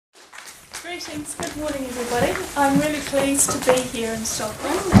Greetings, good morning everybody. I'm really pleased to be here in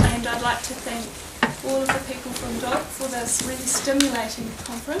Stockholm, and I'd like to thank all of the people from DOG for this really stimulating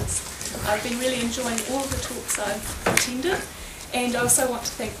conference. I've been really enjoying all of the talks I've attended, and I also want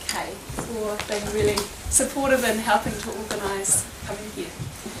to thank Kay for being really supportive in helping to organise coming here.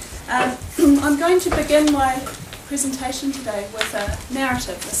 I'm going to begin my presentation today with a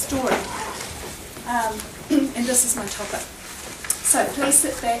narrative, a story, and this is my topic. So please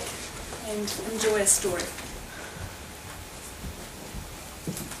sit back and enjoy a story.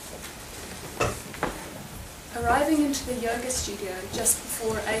 Arriving into the yoga studio just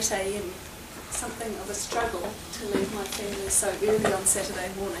before 8 AM, something of a struggle to leave my family so early on Saturday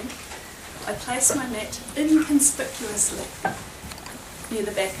morning, I placed my mat inconspicuously near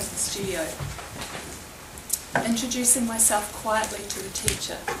the back of the studio, introducing myself quietly to the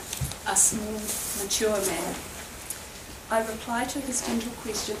teacher, a small, mature man. I reply to his gentle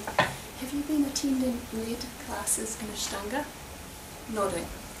question, "Have you been attending lead classes in Ashtanga?" Nodding.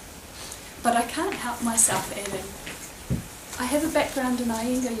 But I can't help myself adding, "I have a background in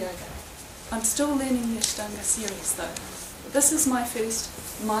Iyengar yoga. I'm still learning the Ashtanga series though. This is my first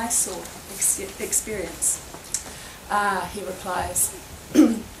Mysore experience." "Ah," he replies.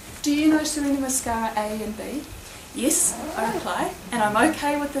 "Do you know Surya Namaskara A and B?" "Yes," I reply, "and I'm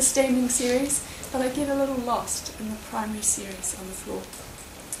okay with the standing series, but I get a little lost in the primary series on the floor."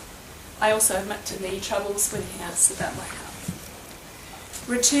 I also admit to knee troubles when he asks about my health.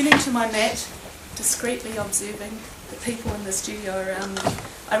 Returning to my mat, discreetly observing the people in the studio around me,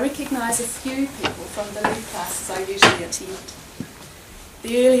 I recognise a few people from the lead classes I usually attend.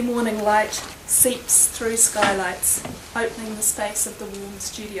 The early morning light seeps through skylights, opening the space of the warm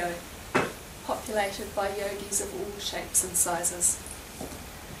studio, populated by yogis of all shapes and sizes.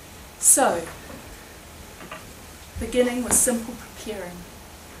 So, beginning with simple preparing,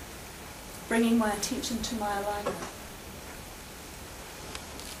 bringing my attention to my alignment,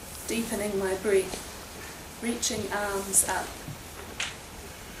 deepening my breath, reaching arms up,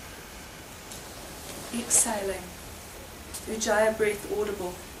 exhaling, Ujjayi breath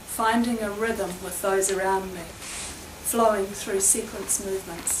audible, finding a rhythm with those around me, flowing through sequence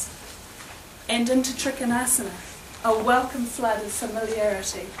movements, and into Trikonasana, a welcome flood of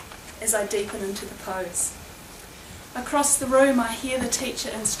familiarity as I deepen into the pose. Across the room I hear the teacher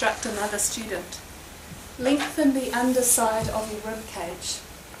instruct another student, "Lengthen the underside of your rib cage,"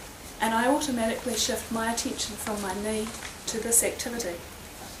 and I automatically shift my attention from my knee to this activity,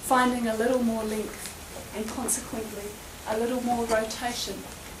 finding a little more length and consequently a little more rotation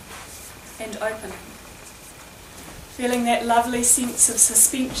and opening. Feeling that lovely sense of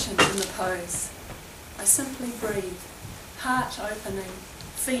suspension in the pose, I simply breathe, heart opening,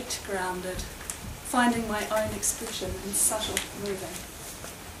 feet grounded, finding my own expression in subtle moving.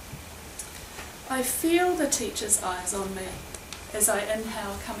 I feel the teacher's eyes on me as I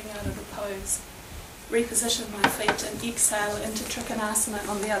inhale coming out of the pose, reposition my feet and exhale into Trikonasana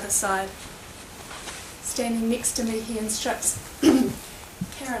on the other side. Standing next to me he instructs,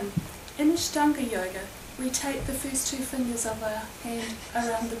 "Karen, in Ashtanga yoga we take the first two fingers of our hand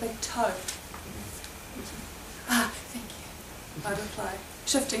around the big toe." "Ah, thank you," I reply,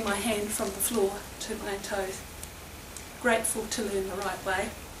 shifting my hand from the floor to my toes, grateful to learn the right way,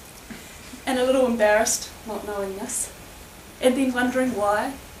 and a little embarrassed not knowing this, and then wondering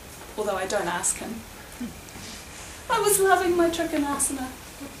why, although I don't ask him. I was loving my Trikonasana,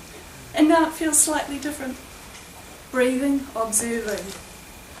 and now it feels slightly different. Breathing, observing.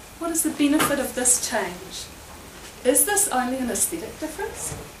 What is the benefit of this change? Is this only an aesthetic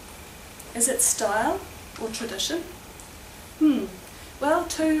difference? Is it style or tradition? Well,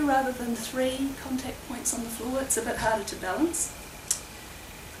 2 rather than 3 contact points on the floor, it's a bit harder to balance.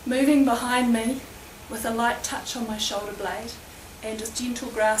 Moving behind me with a light touch on my shoulder blade and a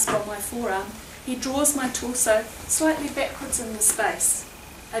gentle grasp on my forearm, he draws my torso slightly backwards in the space,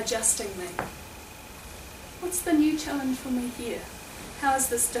 adjusting me. What's the new challenge for me here? How is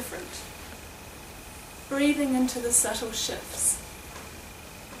this different? Breathing into the subtle shifts,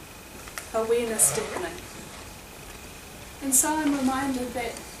 awareness deepening. And so I'm reminded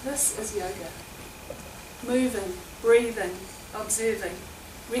that this is yoga. Moving, breathing, observing,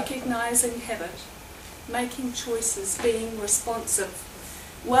 recognising habit, making choices, being responsive,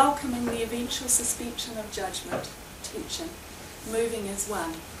 welcoming the eventual suspension of judgment, tension, moving as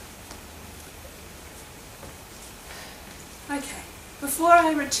one. Okay, before I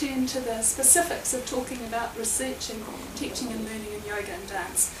return to the specifics of talking about researching, teaching and learning in yoga and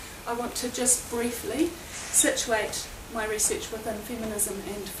dance, I want to just briefly situate my research within feminism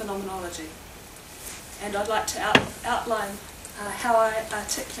and phenomenology. And I'd like to outline how I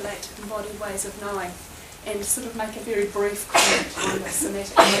articulate embodied ways of knowing, and sort of make a very brief comment on the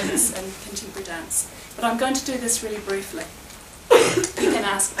somatic movements in contemporary dance. But I'm going to do this really briefly. You can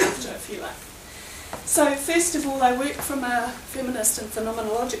ask after if you like. So first of all, I work from a feminist and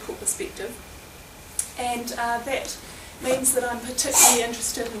phenomenological perspective, and that means that I'm particularly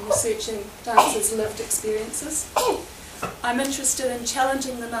interested in researching dancers' lived experiences. I'm interested in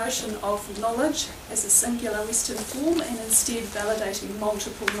challenging the notion of knowledge as a singular Western form and instead validating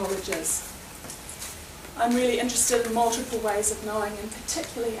multiple knowledges. I'm really interested in multiple ways of knowing, and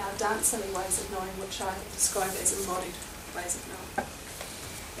particularly our dancerly ways of knowing, which I describe as embodied ways of knowing.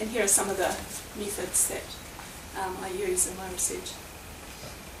 And here are some of the methods that I use in my research.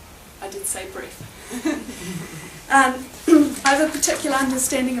 I did say brief. I have a particular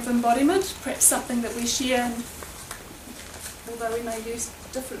understanding of embodiment, perhaps something that we share, although we may use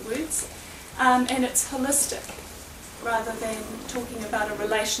different words, and it's holistic rather than talking about a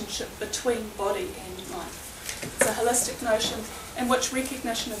relationship between body and mind. It's a holistic notion in which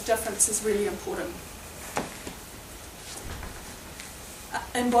recognition of difference is really important.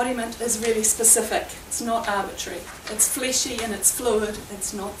 Embodiment is really specific, it's not arbitrary, it's fleshy and it's fluid,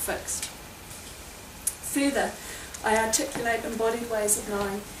 it's not fixed. Further, I articulate embodied ways of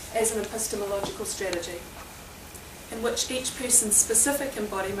knowing as an epistemological strategy, in which each person's specific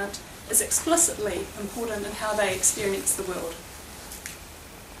embodiment is explicitly important in how they experience the world.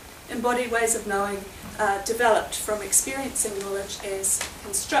 Embodied ways of knowing are developed from experiencing knowledge as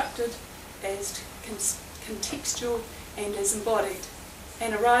constructed, as contextual, and as embodied,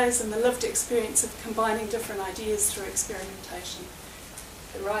 and arise in the lived experience of combining different ideas through experimentation.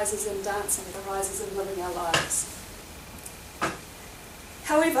 It arises in dancing, it arises in living our lives.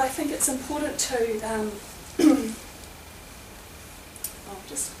 However, I think it's important to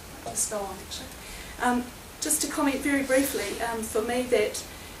just go on actually. Just to comment very briefly, for me that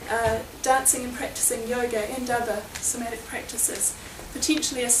dancing and practicing yoga and other somatic practices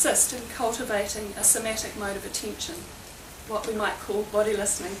potentially assist in cultivating a somatic mode of attention, what we might call body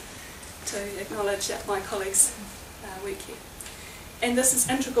listening, to acknowledge my colleagues' work here. And this is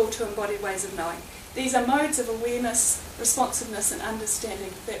integral to embodied ways of knowing. These are modes of awareness, responsiveness and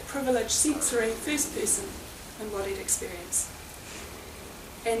understanding that privilege sensory, first-person embodied experience.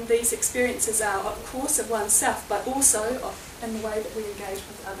 And these experiences are, of course, of oneself, but also in the way that we engage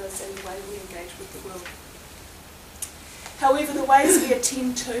with others and the way we engage with the world. However, the ways we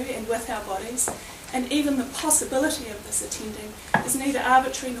attend to and with our bodies, and even the possibility of this attending, is neither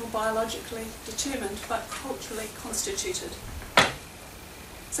arbitrary nor biologically determined, but culturally constituted.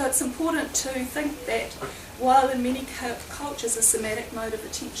 So it's important to think that while in many cultures a somatic mode of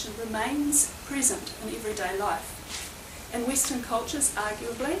attention remains present in everyday life, in Western cultures,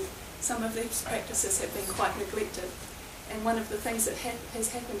 arguably, some of these practices have been quite neglected. And one of the things that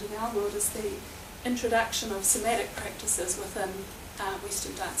has happened in our world is the introduction of somatic practices within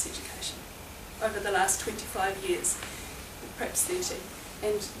Western dance education over the last 25 years, perhaps 30.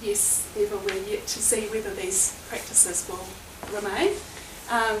 And yes, Eva, we're yet to see whether these practices will remain.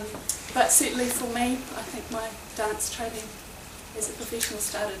 But certainly for me, I think my dance training as a professional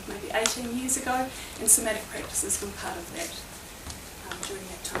started maybe 18 years ago, and somatic practices were part of that during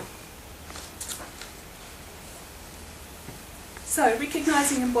that time. So,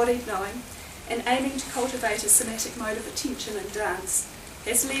 recognising embodied knowing and aiming to cultivate a somatic mode of attention in dance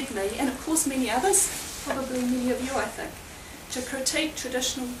has led me, and of course many others, probably many of you I think, to critique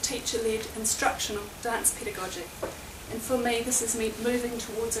traditional teacher-led instructional dance pedagogy. And for me this has meant moving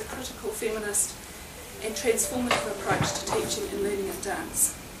towards a critical feminist and transformative approach to teaching and learning of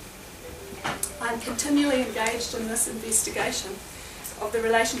dance. I'm continually engaged in this investigation of the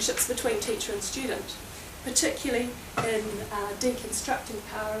relationships between teacher and student, particularly in deconstructing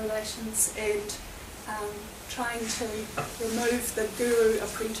power relations and trying to remove the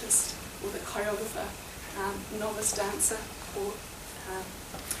guru-apprentice or the choreographer, novice dancer or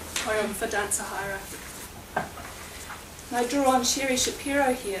choreographer-dancer hierarchy. And I draw on Sherry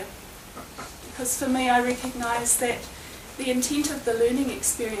Shapiro here, because for me I recognise that the intent of the learning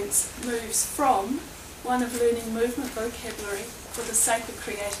experience moves from one of learning movement vocabulary for the sake of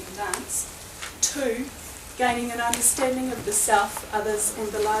creating dance to gaining an understanding of the self, others and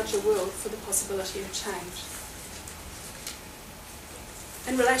the larger world for the possibility of change.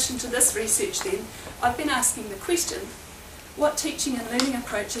 In relation to this research then, I've been asking the question, what teaching and learning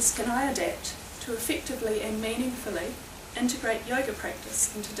approaches can I adapt to effectively and meaningfully integrate yoga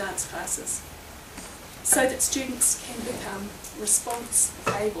practice into dance classes, so that students can become response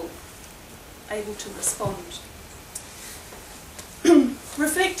able to respond.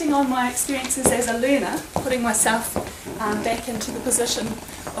 reflecting on my experiences as a learner, putting myself back into the position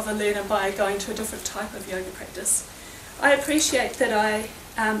of a learner by going to a different type of yoga practice, I appreciate that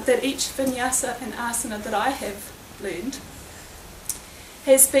that each vinyasa and asana that I have learned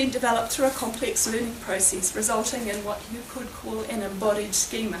has been developed through a complex learning process, resulting in what you could call an embodied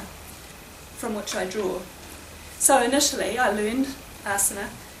schema from which I draw. So initially I learned asana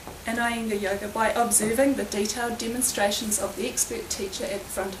and Iyengar yoga by observing the detailed demonstrations of the expert teacher at the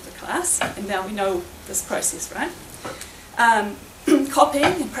front of the class, and now we know this process, right? Copying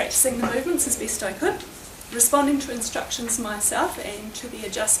and practicing the movements as best I could, responding to instructions myself and to the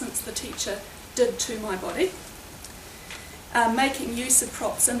adjustments the teacher did to my body, making use of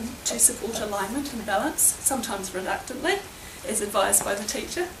props to support alignment and balance, sometimes reluctantly, as advised by the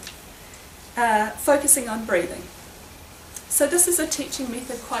teacher, focusing on breathing. So this is a teaching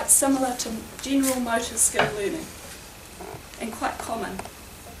method quite similar to general motor skill learning and quite common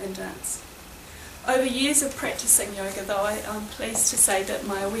in dance. Over years of practicing yoga, though, I'm pleased to say that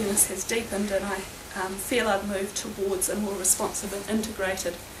my awareness has deepened, and I feel I've moved towards a more responsive and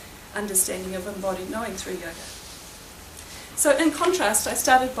integrated understanding of embodied knowing through yoga. So in contrast, I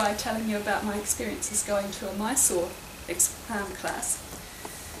started by telling you about my experiences going to a Mysore class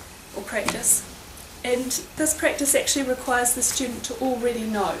or practice. And this practice actually requires the student to already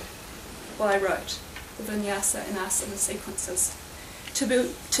know by rote the vinyasa and asana sequences,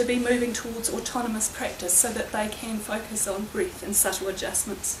 to be moving towards autonomous practice so that they can focus on breath and subtle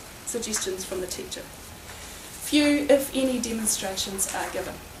adjustments, suggestions from the teacher. Few, if any, demonstrations are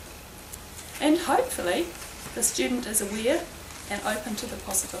given. And hopefully the student is aware and open to the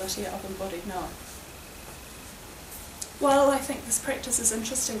possibility of embodied knowing. While I think this practice is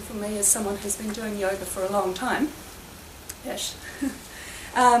interesting for me as someone who's been doing yoga for a long time,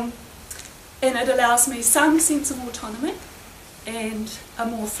 and it allows me some sense of autonomy and a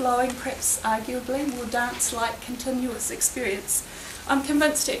more flowing, perhaps arguably more dance-like continuous experience, I'm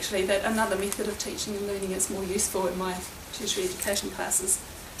convinced actually that another method of teaching and learning is more useful in my tertiary education classes.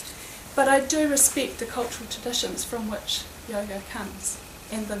 But I do respect the cultural traditions from which yoga comes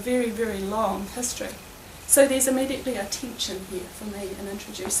and the very, very long history. So there's immediately a tension here for me in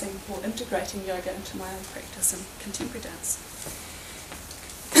introducing or integrating yoga into my own practice in contemporary dance.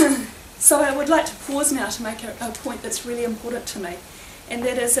 So I would like to pause now to make a point that's really important to me, and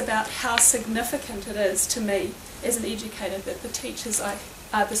that is about how significant it is to me as an educator that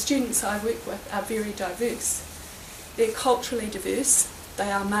the students I work with are very diverse. They're culturally diverse, they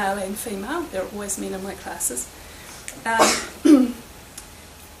are male and female, there are always men in my classes.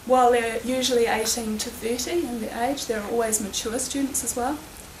 While they're usually 18 to 30 in their age, there are always mature students as well.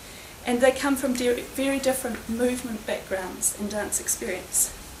 And they come from very different movement backgrounds and dance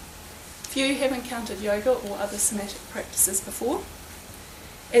experience. Few have encountered yoga or other somatic practices before,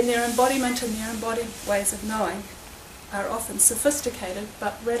 and their embodiment and their embodied ways of knowing are often sophisticated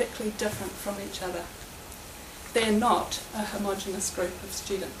but radically different from each other. They're not a homogeneous group of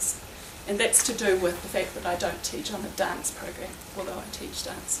students. And that's to do with the fact that I don't teach on a dance program, although I teach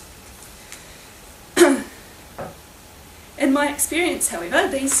dance. In my experience, however,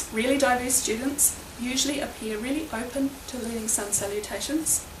 these really diverse students usually appear really open to learning sun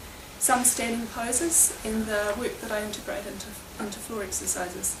salutations, some standing poses, and the work that I integrate into floor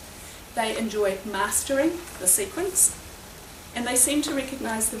exercises. They enjoy mastering the sequence, and they seem to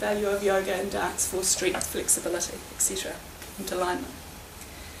recognise the value of yoga and dance for strength, flexibility, etc., and alignment.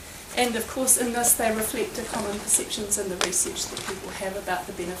 And of course in this they reflect the common perceptions in the research that people have about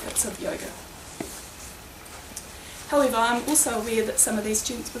the benefits of yoga. However, I'm also aware that some of these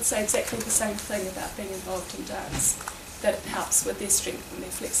students would say exactly the same thing about being involved in dance, that it helps with their strength and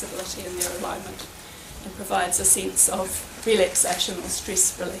their flexibility and their alignment and provides a sense of relaxation or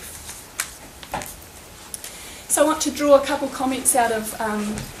stress relief. So I want to draw a couple comments out of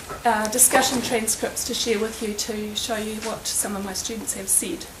discussion transcripts to share with you to show you what some of my students have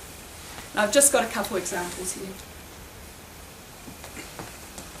said. Now, I've just got a couple examples here.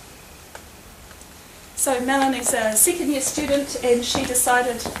 So Melanie's a second year student, and she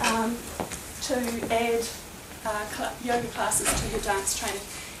decided to add yoga classes to her dance training.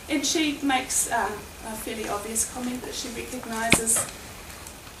 And she makes a fairly obvious comment that she recognises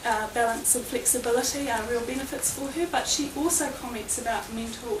balance and flexibility are real benefits for her, but she also comments about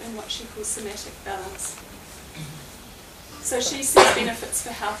mental and what she calls somatic balance. So she sees benefits for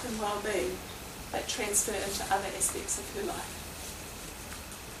health and well-being that transfer into other aspects of her life.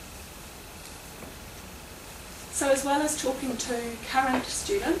 So as well as talking to current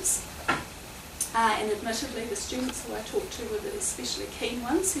students, and admittedly the students who I talked to were the especially keen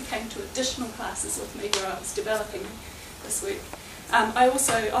ones who came to additional classes with me where I was developing this work, I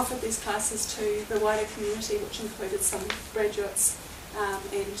also offered these classes to the wider community, which included some graduates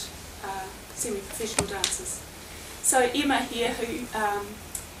and semi-professional dancers. So Emma here, who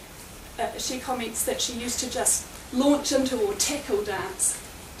she comments that she used to just launch into or tackle dance,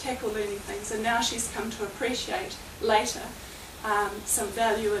 tackle learning things, and now she's come to appreciate later some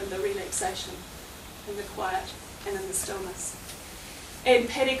value in the relaxation, in the quiet and in the stillness. And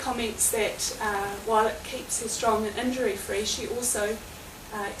Patty comments that while it keeps her strong and injury-free, she also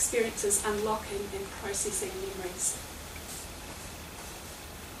experiences unlocking and processing memories.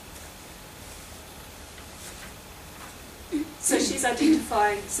 So she's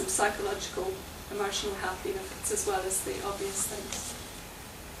identifying some psychological, emotional health benefits as well as the obvious things.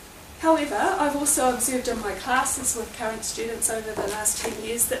 However, I've also observed in my classes with current students over the last 10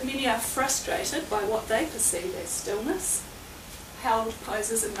 years that many are frustrated by what they perceive as stillness, held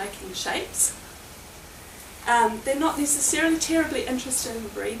poses and making shapes. They're not necessarily terribly interested in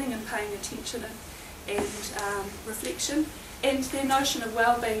breathing and paying attention and reflection, and their notion of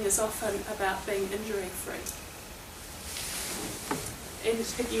well-being is often about being injury-free. And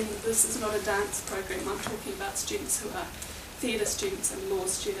again, this is not a dance program. I'm talking about students who are theatre students and law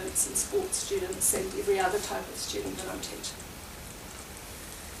students and sports students and every other type of student that I'm teaching.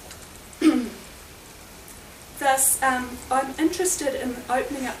 Thus, I'm interested in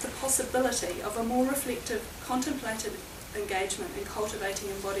opening up the possibility of a more reflective, contemplative engagement in cultivating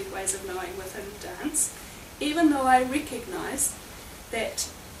embodied ways of knowing within dance, even though I recognise that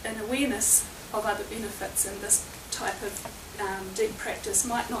an awareness of other benefits in this type of deep practice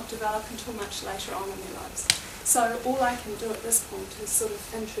might not develop until much later on in their lives. So all I can do at this point is sort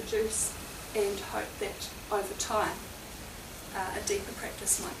of introduce and hope that over time a deeper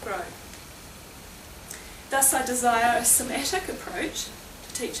practice might grow. Thus I desire a somatic approach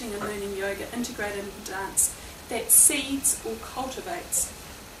to teaching and learning yoga integrated into dance that seeds or cultivates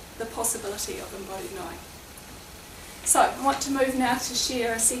the possibility of embodied knowing. So I want to move now to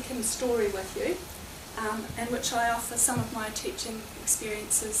share a second story with you, in which I offer some of my teaching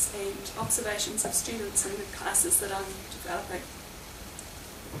experiences and observations of students in the classes that I'm developing.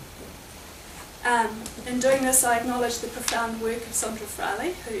 In doing this, I acknowledge the profound work of Sondra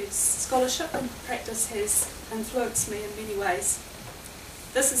Fraley, whose scholarship and practice has influenced me in many ways.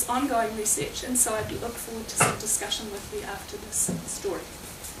 This is ongoing research, and so I look forward to some discussion with you after this story.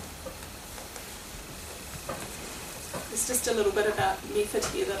 There's just a little bit about method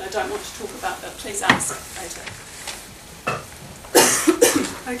here that I don't want to talk about, but please ask later.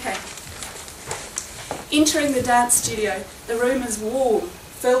 Okay. Entering the dance studio, the room is warm,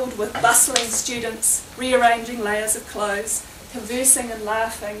 filled with bustling students, rearranging layers of clothes, conversing and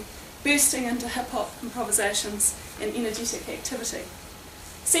laughing, bursting into hip-hop improvisations and energetic activity.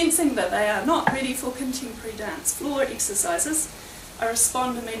 Sensing that they are not ready for contemporary dance floor exercises, I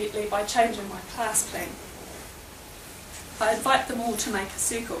respond immediately by changing my class plan. I invite them all to make a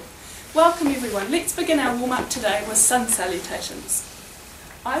circle. Welcome everyone. Let's begin our warm-up today with sun salutations.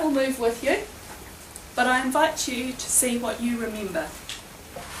 I will move with you, but I invite you to see what you remember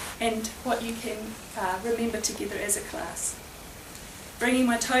and what you can remember together as a class. Bringing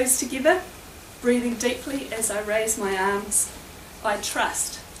my toes together, breathing deeply as I raise my arms, I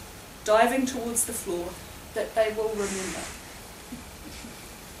trust, diving towards the floor, that they will remember.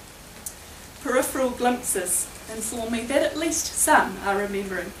 Peripheral glimpses inform me that at least some are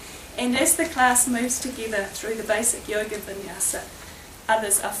remembering, and as the class moves together through the basic yoga vinyasa,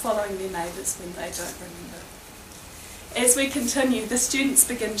 others are following their neighbours when they don't remember. As we continue, the students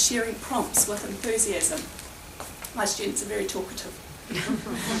begin sharing prompts with enthusiasm. My students are very talkative.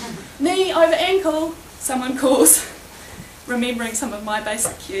 Knee over ankle, someone calls, remembering some of my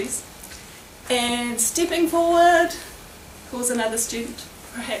basic cues. And stepping forward, calls another student,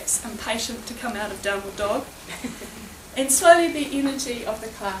 perhaps impatient to come out of downward dog. And slowly the energy of the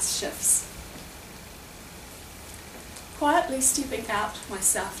class shifts. Quietly stepping out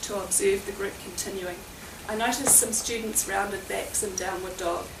myself to observe the group continuing, I notice some students rounded backs in downward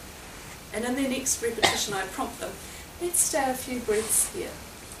dog. And in their next repetition I prompt them, let's stay a few breaths here.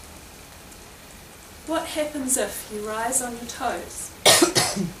 What happens if you rise on your toes?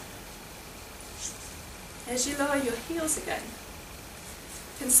 As you lower your heels again,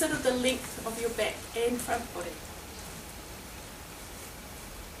 consider the length of your back and front body.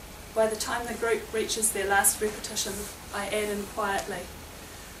 By the time the group reaches their last repetition, I add in quietly,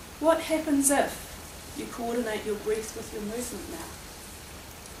 what happens if you coordinate your breath with your movement now?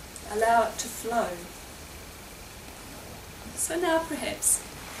 Allow it to flow. So now perhaps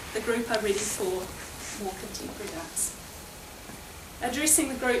the group are ready for more contemporary dance. Addressing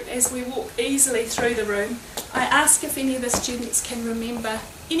the group as we walk easily through the room, I ask if any of the students can remember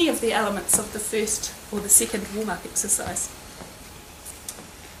any of the elements of the first or the second warm-up exercise.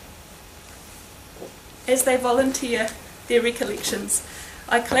 As they volunteer their recollections,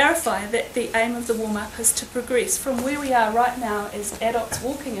 I clarify that the aim of the warm-up is to progress from where we are right now as adults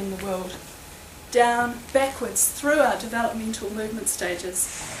walking in the world, down, backwards, through our developmental movement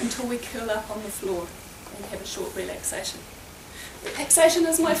stages until we curl up on the floor and have a short relaxation. Relaxation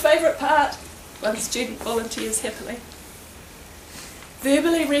is my favourite part. One student volunteers happily.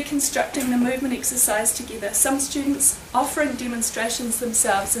 Verbally reconstructing the movement exercise together, some students offering demonstrations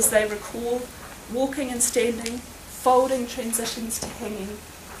themselves as they recall walking and standing, folding transitions to hanging,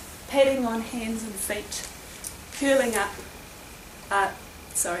 padding on hands and feet, curling up,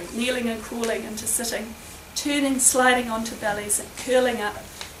 kneeling and crawling into sitting, turning, sliding onto bellies, and curling up,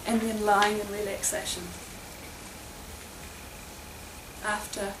 and then lying in relaxation.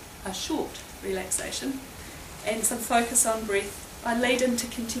 After a short relaxation and some focus on breath, I lead into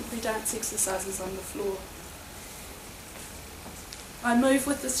contemporary dance exercises on the floor. I move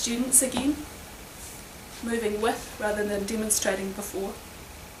with the students again, moving with rather than demonstrating before,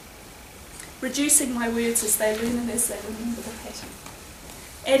 reducing my words as they learn and as they remember the pattern.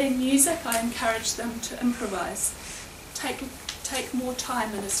 Adding music, I encourage them to improvise, take more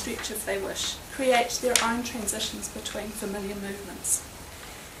time in a stretch if they wish, create their own transitions between familiar movements.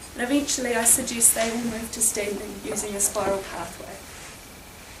 And eventually I suggest they will move to standing using a spiral pathway.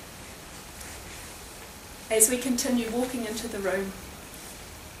 As we continue walking into the room,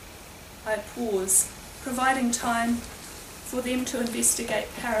 I pause, providing time for them to investigate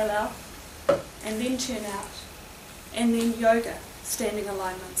parallel and then turn out, and then yoga, standing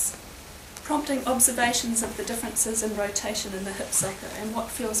alignments, prompting observations of the differences in rotation in the hip circle and what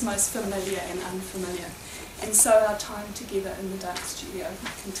feels most familiar and unfamiliar. And so our time together in the dance studio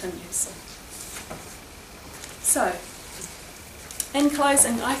continues. So, in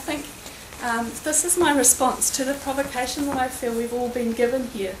closing, I think this is my response to the provocation that I feel we've all been given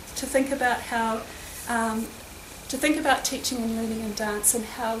here to think about how, to think about teaching and learning in dance and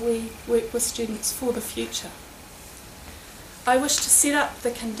how we work with students for the future. I wish to set up the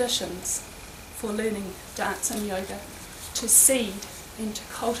conditions for learning dance and yoga, to seed and to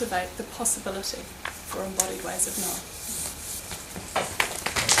cultivate the possibility for embodied ways of knowing.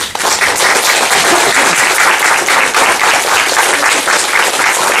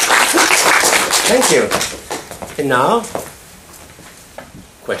 Thank you. And now,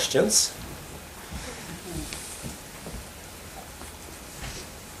 questions?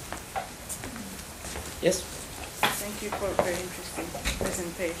 Yes? Thank you for a very interesting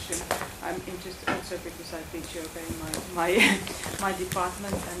presentation. I'm interested also because I teach yoga in my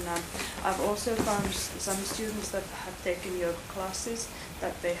department, and I've also found some students that have taken yoga classes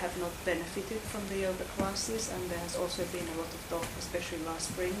that they have not benefited from the yoga classes, and there has also been a lot of talk, especially last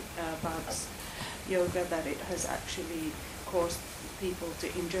spring, about yoga, that it has actually caused people to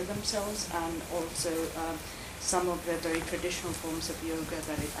injure themselves, and also some of the very traditional forms of yoga,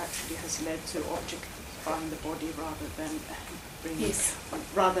 that it actually has led to objectifying the body rather than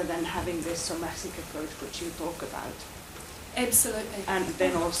rather than having this somatic approach which you talk about. Absolutely. And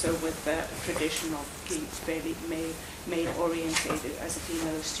then also with the tradition of being fairly male orientated as a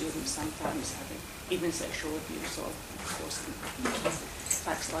female student, sometimes having even sexual abuse or causing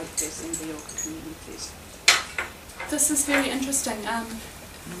facts like this in the yoga communities. This is very interesting.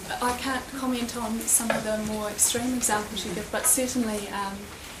 I can't comment on some of the more extreme examples you give, but certainly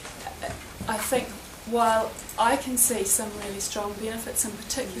I think while I can see some really strong benefits, and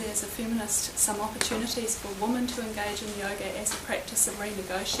particularly as a feminist, some opportunities for women to engage in yoga as a practice of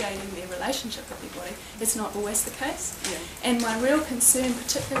renegotiating their relationship with their body, it's not always the case. Yeah. And my real concern,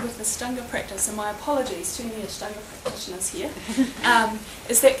 particularly with the Ashtanga practice, and my apologies to any Ashtanga practitioners here,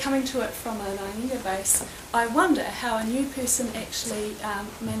 is that coming to it from an Ainga base, I wonder how a new person actually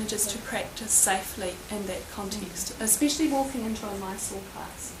manages to practice safely in that context, especially walking into a Mysore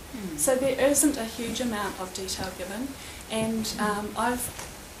class. So there isn't a huge amount of detail given, and I've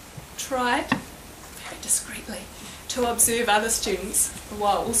tried, very discreetly, to observe other students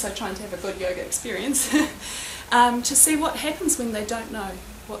while also trying to have a good yoga experience to see what happens when they don't know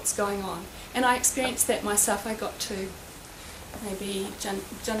what's going on. And I experienced that myself. I got to maybe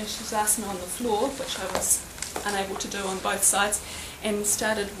Janusasana on the floor, which I was unable to do on both sides, and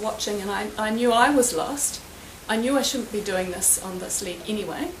started watching, and I knew I was lost. I knew I shouldn't be doing this on this leg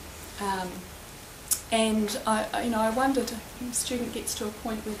anyway, and I wondered, if a student gets to a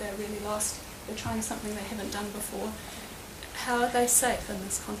point where they're really lost, they're trying something they haven't done before, how are they safe in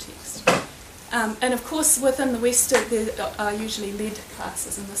this context? And of course, within the West, there are usually lead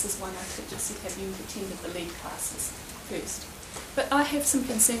classes, and this is why my teacher said, have you attended the lead classes first? But I have some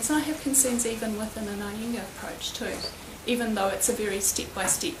concerns, and I have concerns even within an Ainga approach too, even though it's a very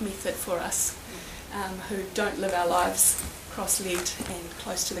step-by-step method for us who don't live our lives cross-legged and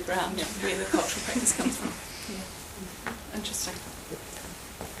close to the ground where the cultural practice comes from. Yeah. Interesting.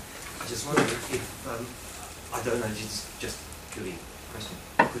 I just wondered if, I don't know, just purely a question,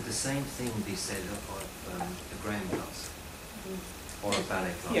 could the same thing be said of a Graham class or a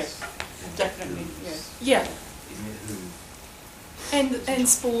ballet class? Yes, definitely, yes. Yeah. Isn't it who? And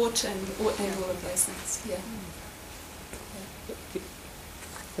sport and all of those things, yeah.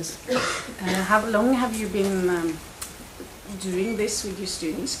 How long have you been doing this with your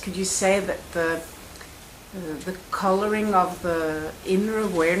students? Could you say that the coloring of the inner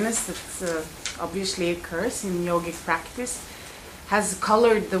awareness that obviously occurs in yogic practice has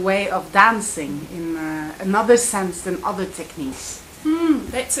colored the way of dancing in another sense than other techniques?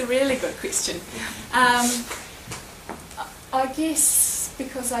 That's a really good question. I guess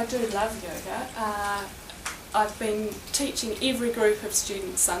because I do love yoga, I've been teaching every group of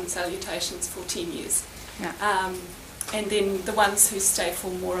students sun salutations for 10 years. Yeah. And then the ones who stay for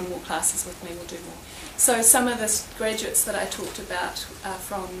more and more classes with me will do more. So some of the graduates that I talked about are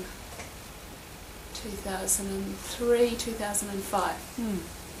from 2003, 2005.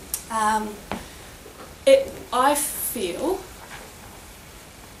 I feel,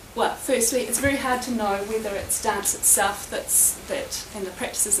 well, firstly, it's very hard to know whether it's dance itself and the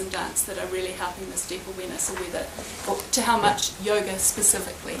practices in dance that are really helping this deep awareness, or to how much yoga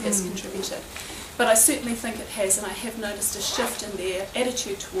specifically has contributed. But I certainly think it has, and I have noticed a shift in their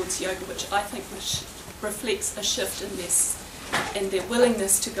attitude towards yoga, which I think reflects a shift in their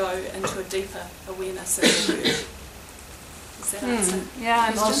willingness to go into a deeper awareness of the world. Does that answer? Yeah,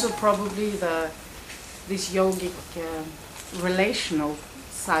 and also probably this yogic relational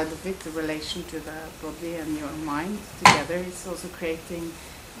side of it, the relation to the body and your mind together, is also creating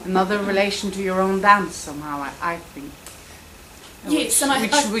another relation to your own dance somehow, I think. Yes,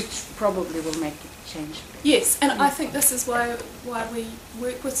 which probably will make it change. Yes, and I think this is why we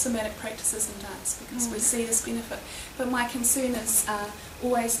work with somatic practices in dance, because we see this benefit. But my concern is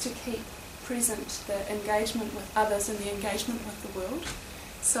always to keep present the engagement with others and the engagement with the world.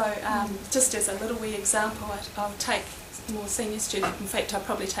 So just as a little wee example, I'll take a more senior student. In fact, I'll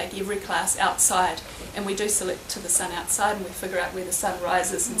probably take every class outside, and we do select to the sun outside, and we figure out where the sun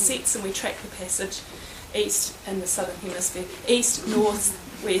rises and sets, and we track the passage east in the southern hemisphere, east, north,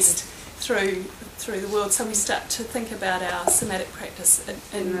 west, through the world. So we start to think about our somatic practice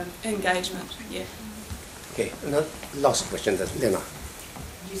in engagement. Yeah. Okay, another last question, that Lena.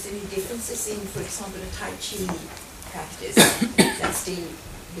 Do you see any differences in, for example, a Tai Chi practice that still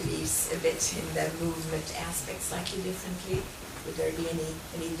believes a bit in the movement aspect slightly differently? Would there be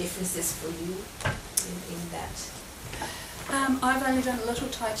any differences for you in that? I've only done a little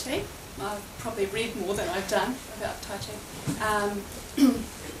Tai Chi. I've probably read more than I've done about Tai Chi.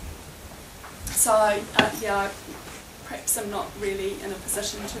 Perhaps I'm not really in a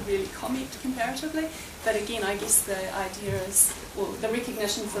position to really comment comparatively, but again, I guess the idea is, well, the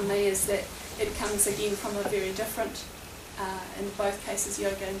recognition for me is that it comes again from a very different, in both cases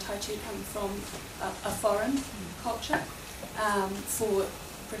yoga and Tai Chi come from a foreign culture for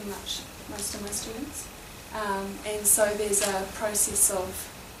pretty much most of my students. And so there's a process of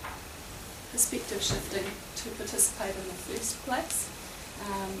perspective shifting to participate in the first place.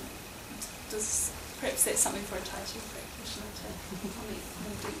 Perhaps that's something for a Tai Chi practitioner to comment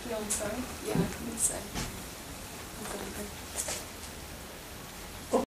more deeply on. Sorry, yeah, I couldn't say confidently.